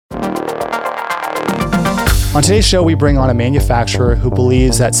On today's show, we bring on a manufacturer who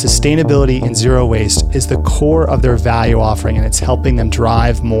believes that sustainability and zero waste is the core of their value offering, and it's helping them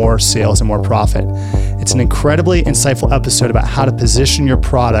drive more sales and more profit. It's an incredibly insightful episode about how to position your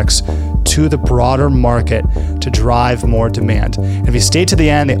products to the broader market to drive more demand. And if you stay to the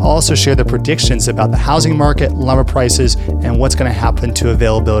end, they also share their predictions about the housing market, lumber prices, and what's going to happen to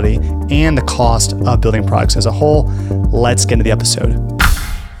availability and the cost of building products as a whole. Let's get into the episode.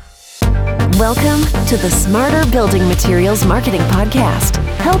 Welcome to the Smarter Building Materials Marketing Podcast,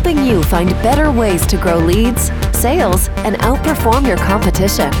 helping you find better ways to grow leads, sales, and outperform your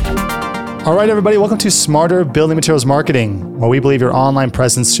competition. All right, everybody, welcome to Smarter Building Materials Marketing, where we believe your online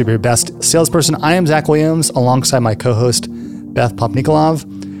presence should be your best salesperson. I am Zach Williams, alongside my co-host, Beth Popnikolov.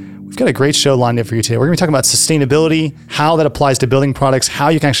 We've got a great show lined up for you today. We're going to be talking about sustainability, how that applies to building products, how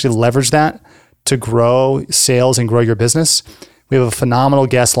you can actually leverage that to grow sales and grow your business. We have a phenomenal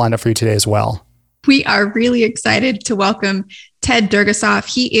guest lined up for you today as well. We are really excited to welcome Ted Durgasoff.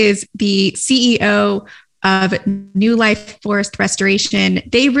 He is the CEO of New Life Forest Restoration.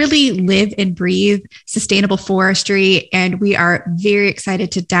 They really live and breathe sustainable forestry, and we are very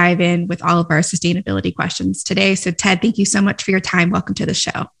excited to dive in with all of our sustainability questions today. So Ted, thank you so much for your time. Welcome to the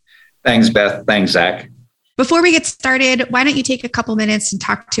show. Thanks, Beth. Thanks, Zach. Before we get started, why don't you take a couple minutes and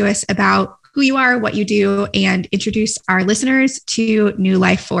talk to us about who you are, what you do, and introduce our listeners to New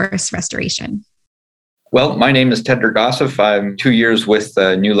Life Forest Restoration. Well, my name is Ted Durgasoff. I'm 2 years with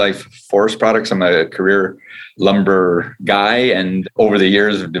New Life Forest Products. I'm a career lumber guy, and over the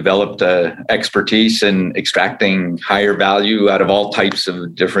years have developed expertise in extracting higher value out of all types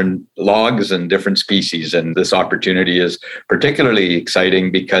of different logs and different species. And this opportunity is particularly exciting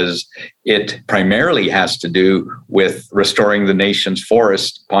because it primarily has to do with restoring the nation's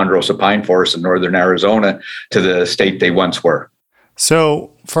forest, ponderosa pine forests in northern Arizona, to the state they once were.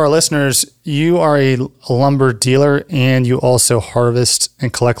 So for our listeners, you are a lumber dealer and you also harvest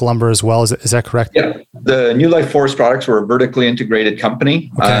and collect lumber as well. Is that correct? Yeah. The New Life Forest Products, we're a vertically integrated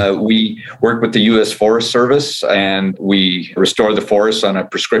company. Okay. We work with the U.S. Forest Service and we restore the forests on a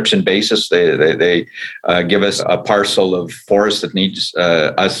prescription basis. They give us a parcel of forest that needs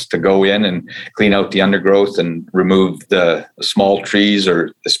us to go in and clean out the undergrowth and remove the small trees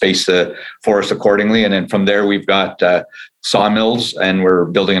or space the forest accordingly. And then from there, we've got sawmills, and we're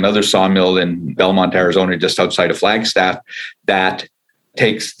building another sawmill in Belmont, Arizona, just outside of Flagstaff, that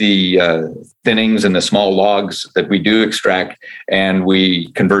takes the thinnings and the small logs that we do extract, and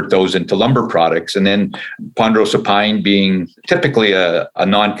we convert those into lumber products. And then ponderosa pine being typically a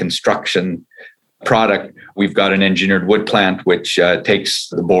non-construction product, we've got an engineered wood plant, which takes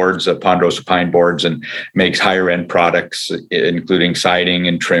the boards, ponderosa pine boards, and makes higher end products, including siding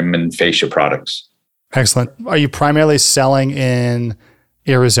and trim and fascia products. Excellent. Are you primarily selling in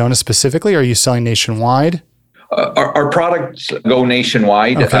Arizona specifically, or are you selling nationwide? Our products go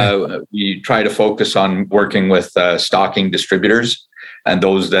nationwide. Okay. We try to focus on working with stocking distributors and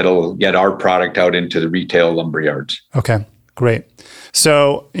those that'll get our product out into the retail lumber yards. Okay, great.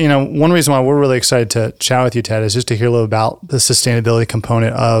 So, one reason why we're really excited to chat with you, Ted, is just to hear a little about the sustainability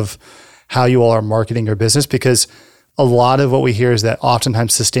component of how you all are marketing your business, because a lot of what we hear is that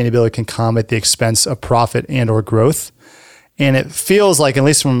oftentimes sustainability can come at the expense of profit and or growth. And it feels like, at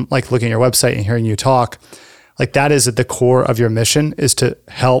least from like looking at your website and hearing you talk, like that is at the core of your mission, is to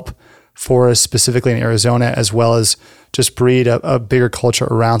help forests specifically in Arizona, as well as just breed a bigger culture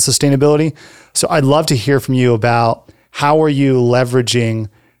around sustainability. So I'd love to hear from you about how are you leveraging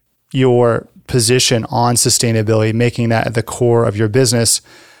your position on sustainability, making that at the core of your business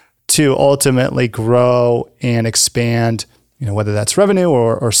to ultimately grow and expand, whether that's revenue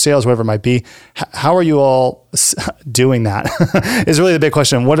or sales, whatever it might be. How are you all doing that is really the big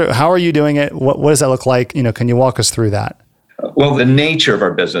question. How are you doing it? What does that look like? Can you walk us through that? Well, the nature of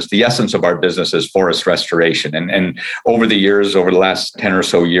our business, the essence of our business is forest restoration. And over the last 10 or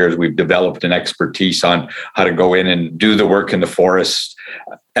so years, we've developed an expertise on how to go in and do the work in the forest.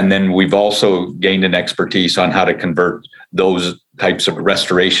 And then we've also gained an expertise on how to convert those types of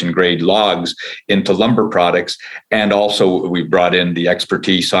restoration grade logs into lumber products. And also we've brought in the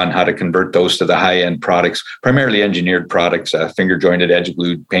expertise on how to convert those to the high end products, primarily engineered products, finger jointed, edge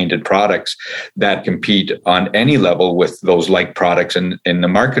glued, painted products that compete on any level with those like products in the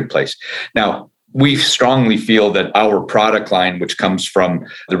marketplace. Now, we strongly feel that our product line, which comes from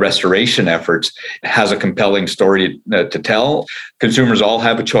the restoration efforts, has a compelling story to tell. Consumers all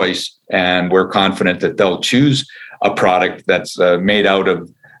have a choice, and we're confident that they'll choose a product that's made out of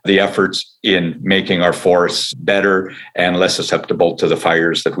the efforts in making our forests better and less susceptible to the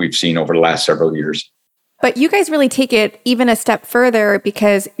fires that we've seen over the last several years. But you guys really take it even a step further,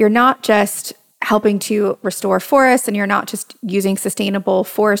 because you're not just helping to restore forests and you're not just using sustainable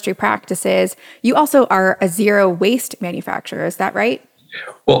forestry practices, you also are a zero waste manufacturer. Is that right?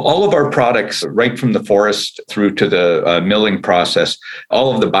 Well, all of our products, right from the forest through to the milling process,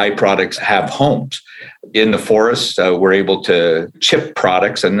 all of the byproducts have homes. In the forest, we're able to chip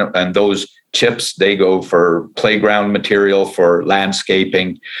products, and those chips, they go for playground material, for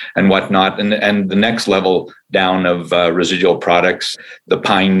landscaping and whatnot. And the next level down of residual products, the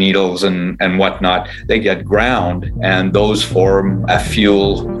pine needles and whatnot, they get ground, and those form a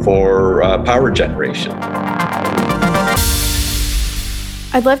fuel for power generation.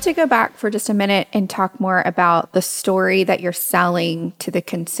 I'd love to go back for just a minute and talk more about the story that you're selling to the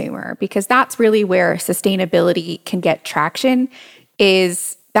consumer, because that's really where sustainability can get traction.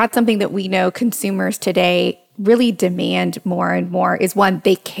 That's something that we know consumers today really demand more and more. Is one,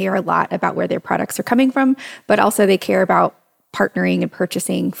 they care a lot about where their products are coming from, but also they care about partnering and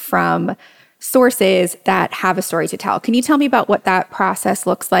purchasing from sources that have a story to tell. Can you tell me about what that process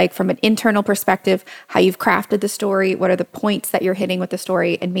looks like from an internal perspective, how you've crafted the story, what are the points that you're hitting with the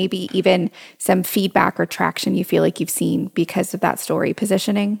story, and maybe even some feedback or traction you feel like you've seen because of that story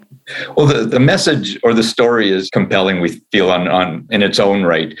positioning? Well, the message or the story is compelling, we feel, on in its own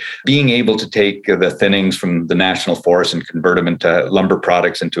right. Being able to take the thinnings from the national forest and convert them into lumber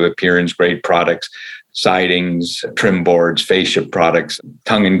products, into appearance grade products, sidings, trim boards, fascia products,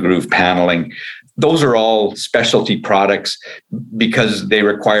 tongue and groove paneling. Those are all specialty products because they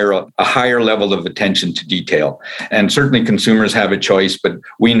require a higher level of attention to detail. And certainly consumers have a choice, but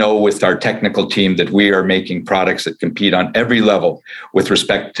we know with our technical team that we are making products that compete on every level with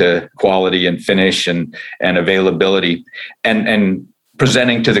respect to quality and finish and availability. And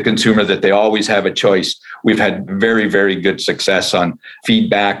presenting to the consumer that they always have a choice. We've had very, very good success on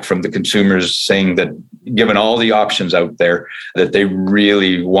feedback from the consumers saying that given all the options out there, that they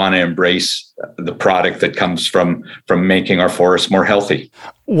really want to embrace the product that comes from making our forests more healthy.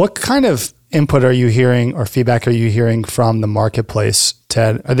 What kind of input are you hearing or feedback are you hearing from the marketplace,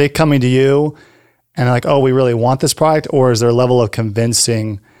 Ted? Are they coming to you and like, oh, we really want this product? Or is there a level of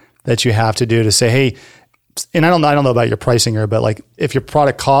convincing that you have to do to say, hey, and I don't know about your pricing here, but like if your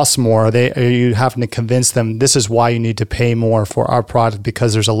product costs more, are you having to convince them this is why you need to pay more for our product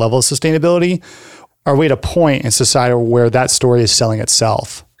because there's a level of sustainability? Are we at a point in society where that story is selling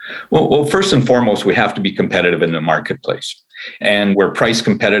itself? Well, first and foremost, we have to be competitive in the marketplace. And we're price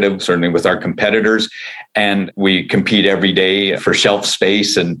competitive, certainly with our competitors. And we compete every day for shelf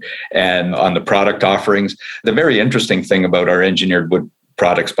space and on the product offerings. The very interesting thing about our engineered wood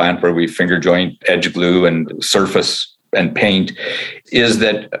products plant, where we finger joint, edge glue, and surface and paint, is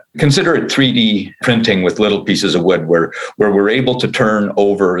that consider it 3D printing with little pieces of wood, where we're able to turn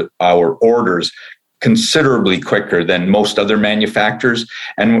over our orders considerably quicker than most other manufacturers.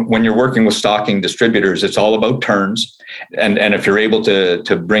 And when you're working with stocking distributors, it's all about turns. And if you're able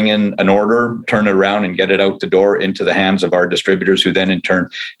to bring in an order, turn it around and get it out the door into the hands of our distributors, who then in turn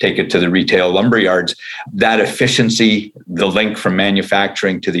take it to the retail lumber yards, that efficiency, the link from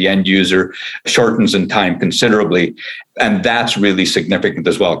manufacturing to the end user, shortens in time considerably. And that's really significant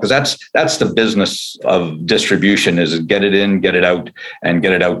as well, because that's the business of distribution, is get it in, get it out, and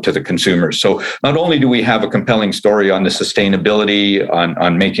get it out to the consumers. So not only do we have a compelling story on the sustainability,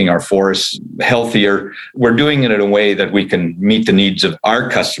 on making our forests healthier, we're doing it in a way that we can meet the needs of our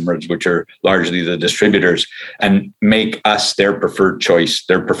customers, which are largely the distributors, and make us their preferred choice,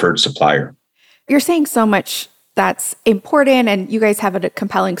 their preferred supplier. You're saying so much that's important, and you guys have a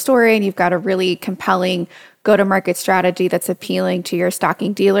compelling story, and you've got a really compelling go-to-market strategy that's appealing to your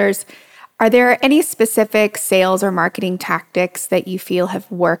stocking dealers. Are there any specific sales or marketing tactics that you feel have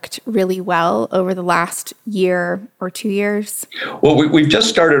worked really well over the last year or 2 years? Well, we've just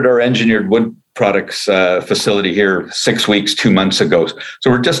started our engineered wood products facility here 6 weeks, 2 months ago.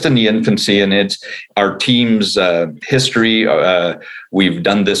 So we're just in the infancy, and it's our team's history. We've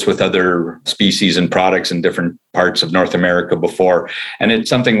done this with other species and products in different parts of North America before, and it's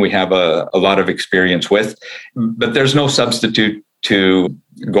something we have a lot of experience with. But there's no substitute to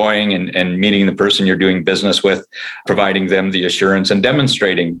going and meeting the person you're doing business with, providing them the assurance and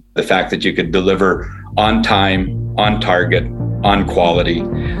demonstrating the fact that you could deliver on time, on target, on quality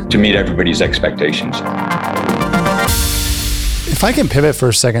to meet everybody's expectations. If I can pivot for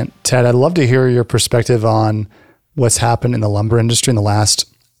a second, Ted, I'd love to hear your perspective on what's happened in the lumber industry in the last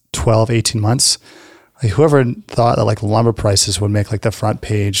 12, 18 months. Like whoever thought that like lumber prices would make like the front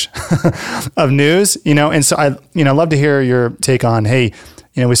page of news, and so I'd love to hear your take on, hey,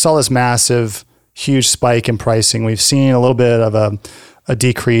 we saw this massive, huge spike in pricing. We've seen a little bit of a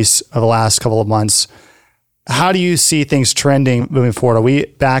decrease over the last couple of months. How do you see things trending moving forward? Are we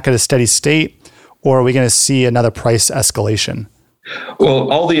back at a steady state? or are we going to see another price escalation?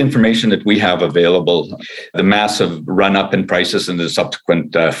 Well, all the information that we have available, the massive run up in prices and the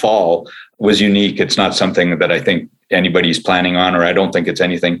subsequent fall was unique. It's not something that I think anybody's planning on, or I don't think it's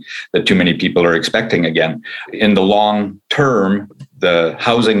anything that too many people are expecting again. In the long term, the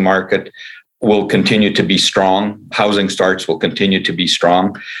housing market will continue to be strong. Housing starts will continue to be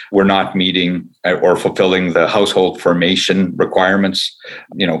strong. We're not meeting or fulfilling the household formation requirements,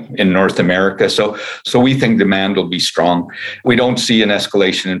 in North America. So we think demand will be strong. We don't see an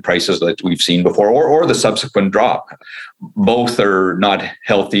escalation in prices that we've seen before, or the subsequent drop. Both are not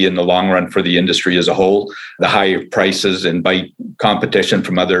healthy in the long run for the industry as a whole. The high prices invite competition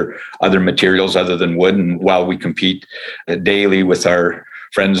from other materials other than wood. And while we compete daily with our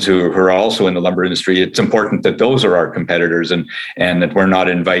friends who are also in the lumber industry, it's important that those are our competitors and that we're not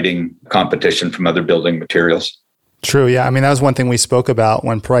inviting competition from other building materials. True. Yeah. I mean, that was one thing we spoke about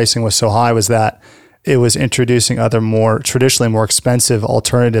when pricing was so high, was that it was introducing other traditionally more expensive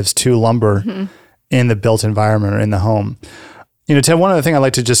alternatives to lumber in the built environment or in the home. Ted, one other thing I'd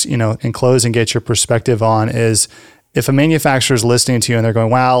like to just, in close and get your perspective on is, if a manufacturer is listening to you and they're going,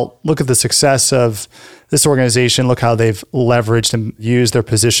 wow, look at the success of this organization, look how they've leveraged and used their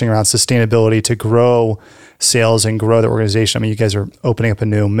positioning around sustainability to grow sales and grow the organization. I mean, you guys are opening up a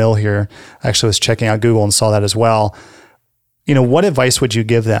new mill here. I actually was checking out Google and saw that as well. What advice would you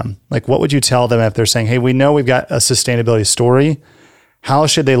give them? Like, what would you tell them if they're saying, hey, we know we've got a sustainability story. How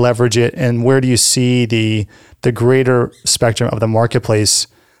should they leverage it? And where do you see the greater spectrum of the marketplace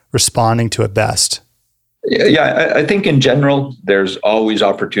responding to it best? Yeah, I think in general, there's always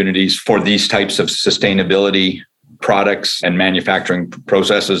opportunities for these types of sustainability products and manufacturing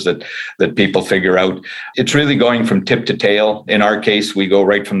processes that people figure out. It's really going from tip to tail. In our case, we go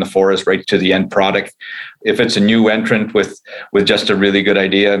right from the forest right to the end product. If it's a new entrant with just a really good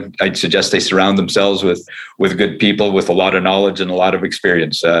idea, I'd suggest they surround themselves with good people with a lot of knowledge and a lot of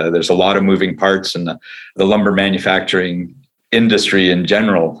experience. There's a lot of moving parts, and the lumber manufacturing industry in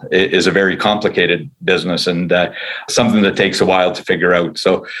general is a very complicated business and something that takes a while to figure out.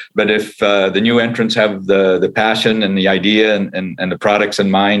 So, but if the new entrants have the passion and the idea and the products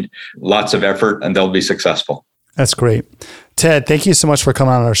in mind, lots of effort, and they'll be successful. That's great. Ted, thank you so much for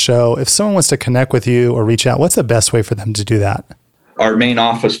coming on our show. If someone wants to connect with you or reach out, what's the best way for them to do that? Our main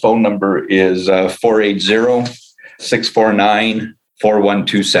office phone number is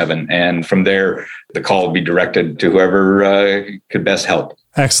 480-649-4127. And from there, the call will be directed to whoever could best help.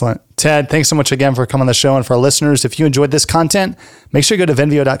 Excellent. Ted, thanks so much again for coming on the show. And for our listeners, if you enjoyed this content, make sure you go to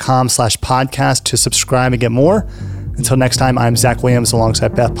venveo.com/podcast to subscribe and get more. Until next time, I'm Zach Williams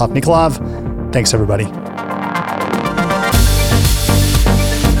alongside Beth Popnikolov. Thanks, everybody.